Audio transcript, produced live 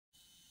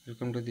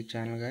Welcome to the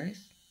channel,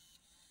 guys.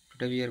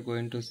 Today we are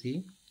going to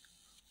see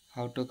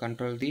how to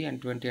control the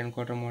n20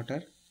 encoder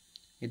motor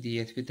with the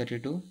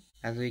esp32,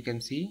 as we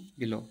can see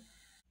below.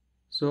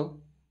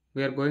 So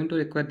we are going to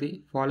require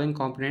the following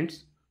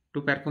components to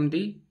perform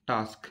the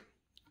task.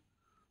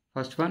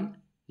 First one,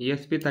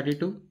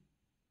 esp32.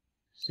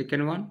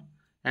 Second one,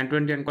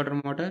 n20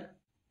 encoder motor.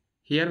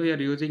 Here we are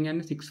using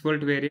an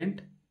 6V variant,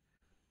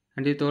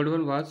 and the third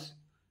one was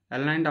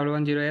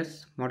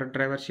L910S motor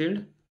driver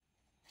shield.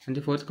 And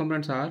the fourth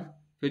components are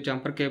few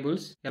jumper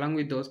cables. Along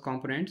with those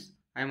components,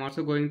 I am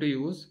also going to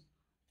use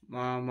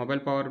mobile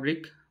power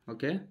brick.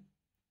 Okay,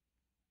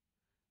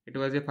 it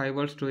was a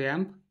 5V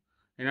 2A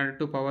in order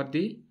to power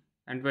the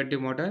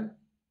n20 motor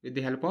with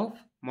the help of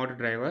motor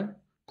driver.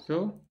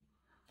 So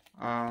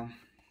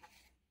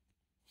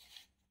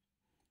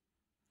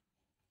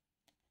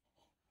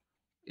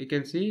you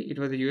can see it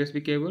was a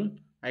USB cable.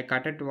 I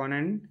cut at one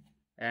end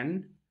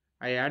and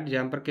I add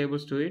jumper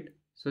cables to it.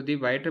 So the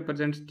white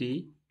represents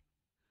the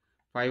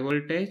 5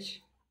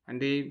 voltage and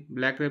the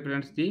black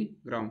represents the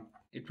ground.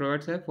 It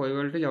provides a 5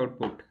 voltage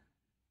output.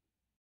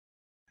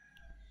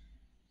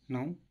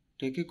 Now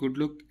take a good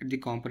look at the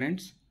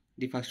components.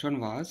 The first one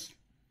was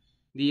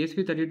the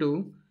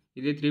esp32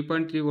 is a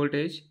 3.3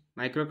 voltage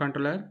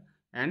microcontroller,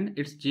 and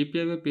its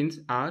GPIO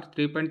pins are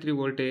 3.3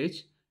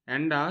 voltage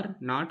and are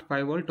not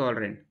 5V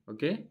tolerant.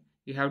 Okay,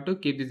 you have to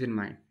keep this in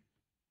mind.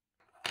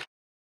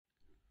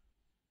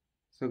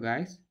 So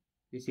guys,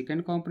 the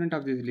second component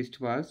of this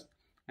list was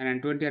an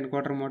n20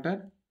 encoder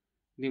motor.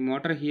 The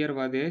motor here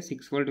was a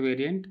 6V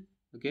variant.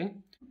 Okay,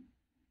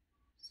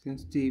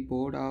 since the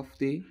board of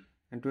the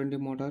n20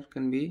 motor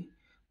can be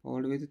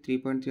powered with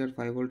 3.3 or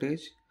 5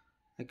 voltage,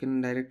 I can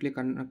directly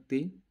connect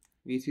the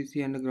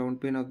VCC and the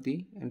ground pin of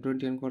the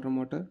n20 encoder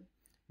motor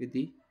with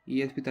the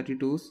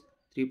esp32's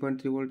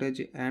 3.3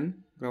 voltage and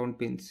ground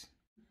pins.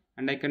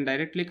 And I can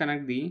directly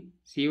connect the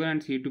C1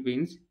 and C2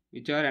 pins,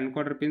 which are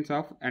encoder pins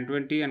of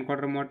n20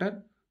 encoder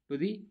motor, to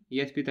the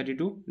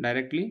esp32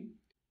 directly.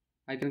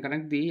 I can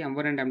connect the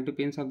M1 and M2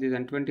 pins of this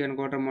n20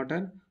 encoder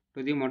motor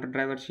to the motor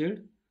driver shield.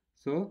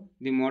 So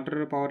the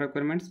motor power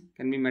requirements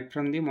can be met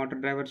from the motor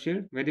driver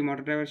shield, where the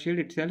motor driver shield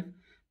itself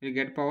will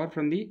get power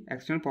from the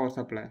external power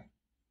supply.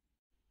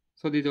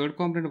 So the third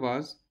component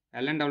was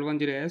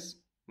L910S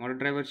motor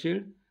driver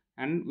shield,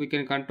 and we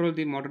can control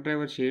the motor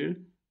driver shield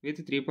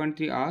with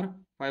 3.3 or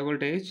 5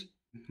 voltage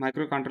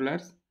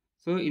microcontrollers.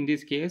 So in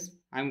this case,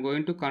 I am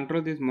going to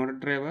control this motor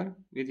driver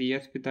with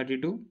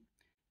esp32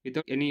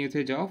 without any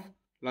usage of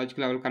logic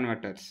level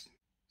converters.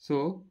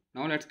 So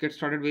now let's get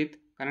started with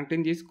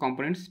connecting these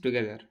components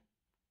together.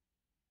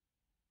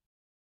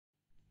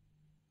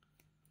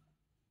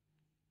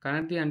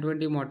 Connect the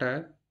n20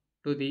 motor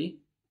to the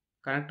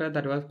connector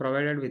that was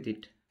provided with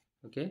it.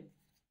 Okay.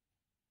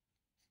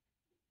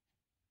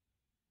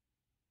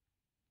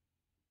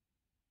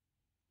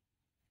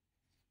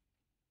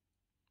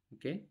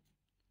 Okay.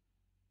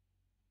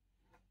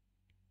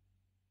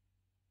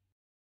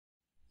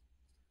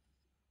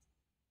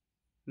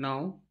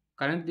 Now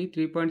connect the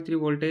 3.3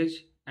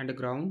 voltage and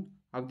ground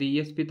of the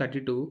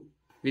esp32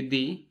 with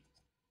the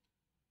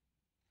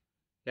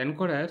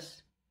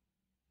encoder's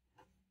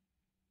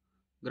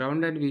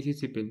ground and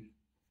VCC pin.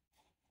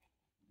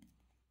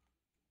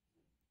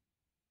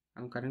 I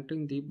am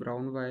connecting the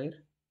brown wire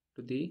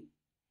to the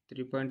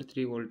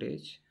 3.3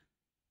 voltage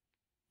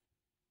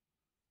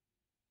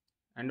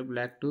and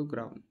black to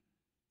ground.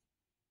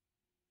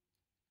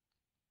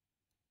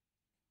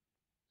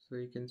 So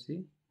you can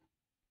see,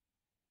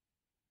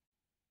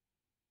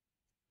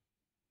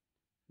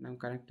 and I am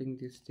connecting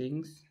these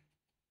things.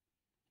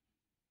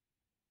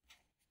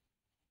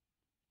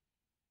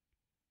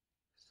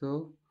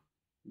 So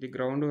the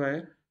ground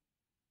wire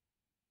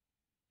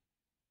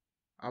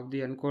of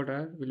the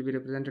encoder will be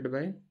represented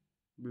by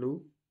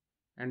blue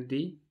and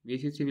the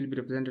VCC will be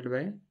represented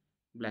by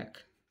black.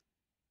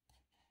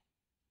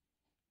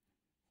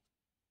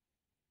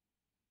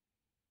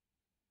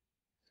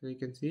 So you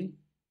can see,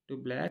 to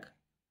black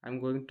I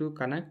am going to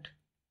connect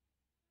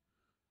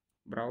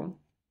brown.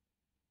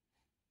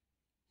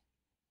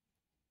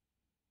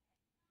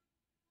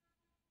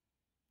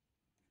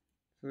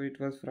 So it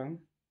was from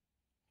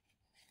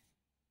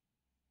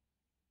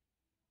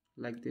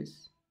like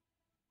this.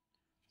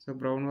 So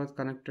brown was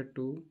connected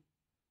to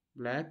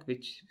black,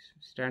 which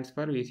stands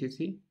for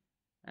VCC,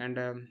 and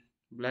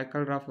black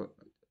color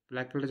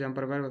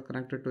jumper wire was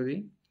connected to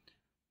the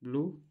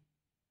blue.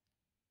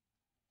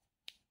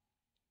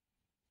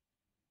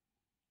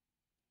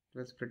 It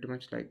was pretty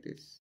much like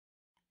this.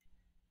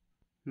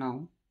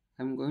 Now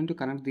I am going to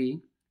connect the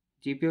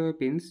GPIO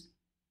pins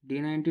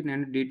D19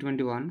 and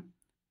D21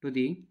 to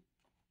the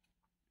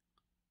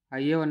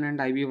IA1 and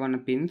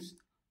IB1 pins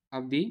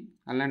of the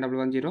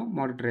L910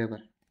 motor driver.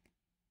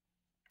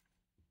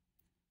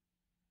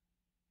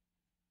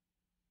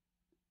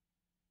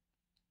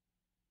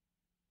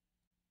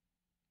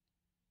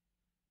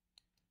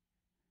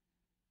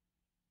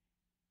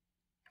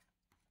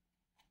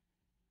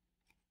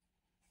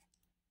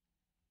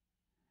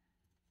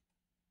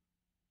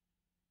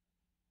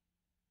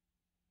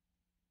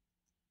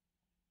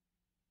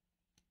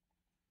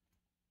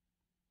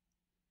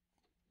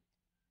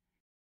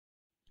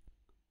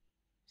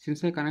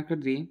 Since I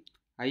connected the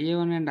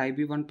IA1 and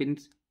IB1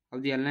 pins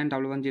of the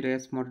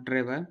L910S motor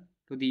driver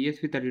to the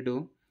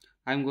ESP32,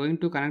 I am going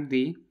to connect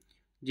the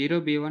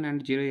 0B1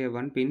 and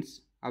 0A1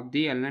 pins of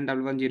the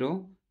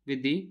L910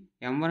 with the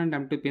M1 and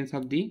M2 pins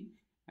of the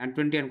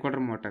n20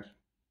 encoder motor.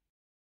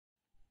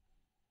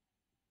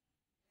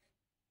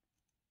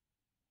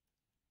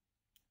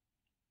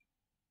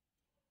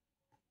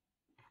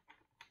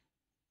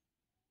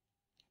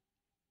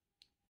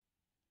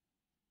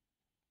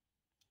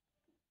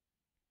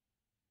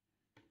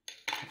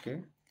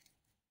 Okay,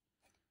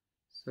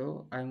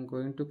 so I am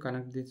going to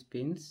connect these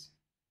pins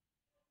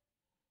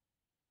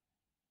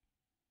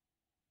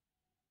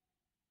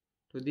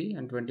to the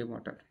n20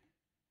 motor.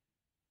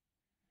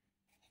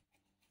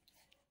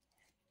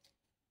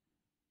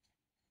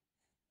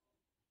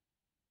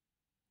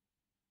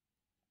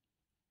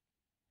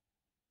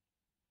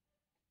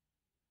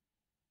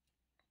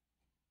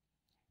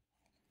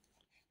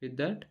 With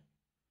that,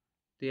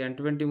 the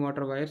n20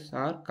 motor wires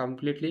are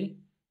completely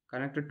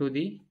connected to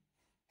the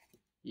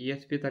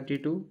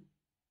esp32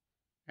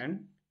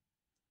 and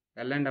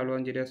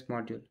L910S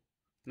module.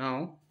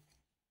 Now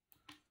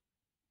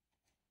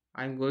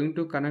I am going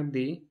to connect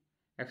the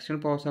external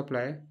power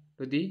supply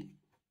to the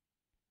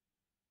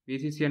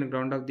VCC and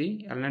ground of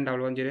the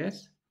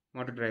L910S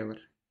motor driver.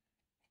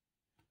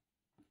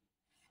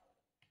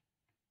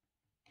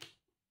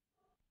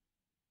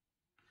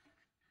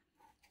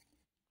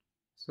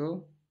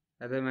 So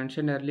as I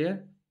mentioned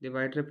earlier, the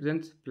white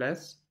represents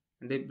plus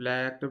and the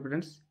black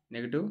represents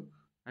negative,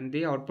 and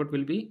the output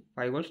will be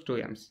 5 volts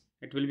 2 amps.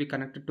 It will be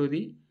connected to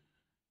the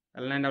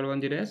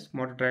L910S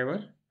motor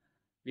driver,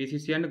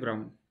 VCC and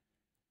ground.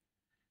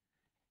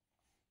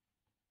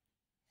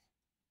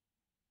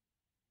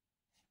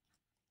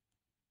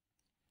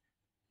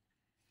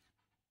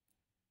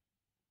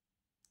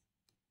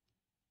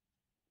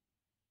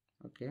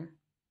 Okay.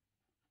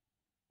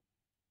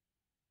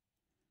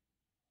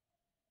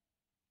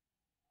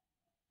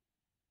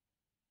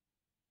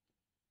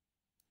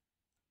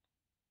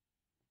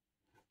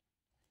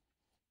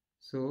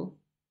 So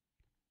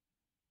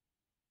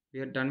we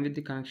are done with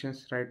the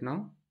connections right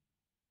now.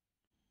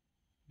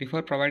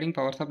 Before providing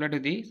power supply to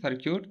the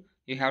circuit,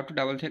 you have to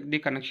double check the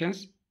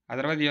connections,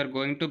 otherwise you are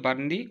going to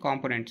burn the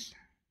components.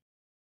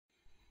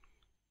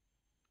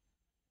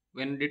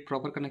 When you did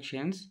proper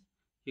connections,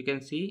 you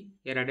can see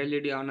a red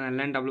LED on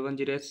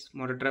L910S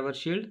motor driver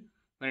shield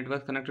when it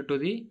was connected to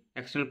the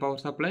external power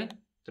supply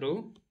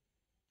through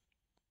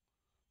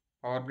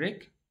power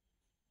break,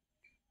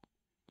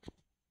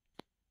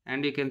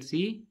 and you can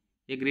see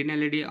a green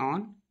LED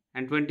on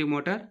n20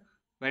 motor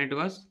when it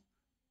was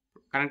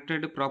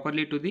connected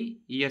properly to the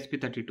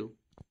ESP32.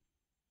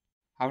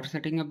 After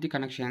setting up the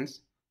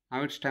connections,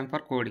 now it's time for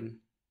coding.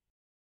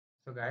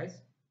 So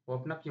guys,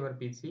 open up your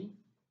PC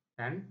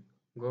and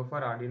go for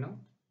Arduino.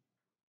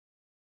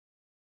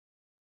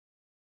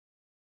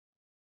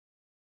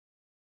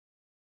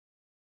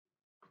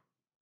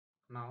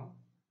 Now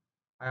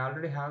I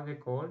already have a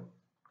code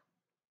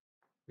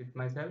with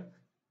myself.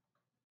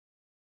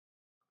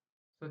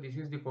 So this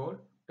is the code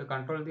to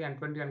control the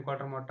n20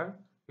 encoder motor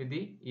with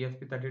the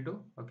ESP32.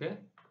 Okay,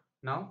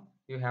 now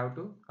you have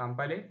to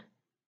compile it.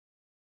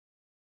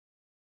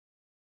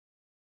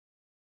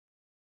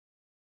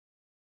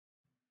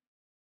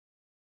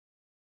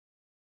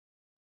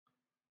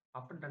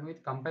 After done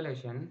with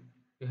compilation,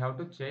 you have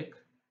to check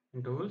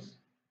in tools.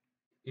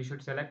 You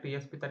should select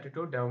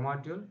ESP32 dev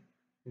module.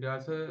 You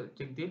also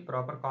check the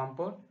proper COM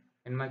port.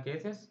 In my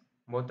cases,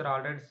 both are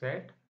already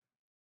set.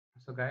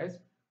 So guys,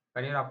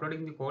 when you are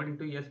uploading the code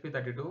into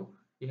ESP32,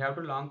 you have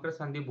to long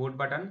press on the boot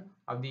button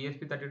of the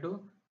ESP32,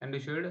 and you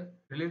should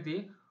release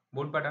the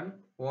boot button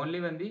only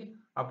when the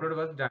upload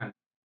was done.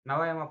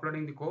 Now I am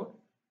uploading the code.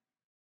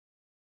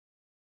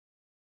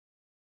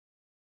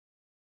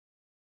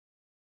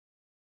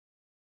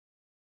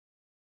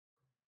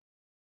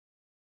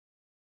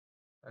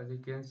 As you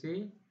can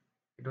see,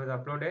 it was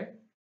uploaded.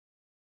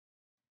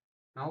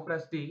 Now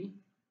press the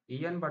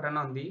EN button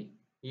on the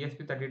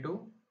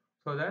ESP32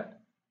 so that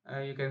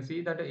you can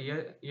see that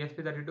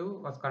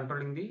ESP32 was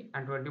controlling the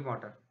n20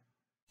 motor.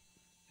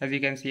 As you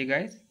can see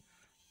guys,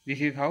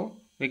 this is how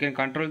we can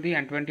control the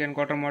n20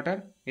 encoder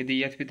motor with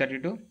the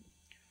ESP32.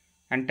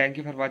 And thank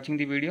you for watching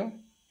the video.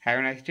 Have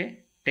a nice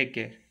day. Take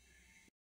care.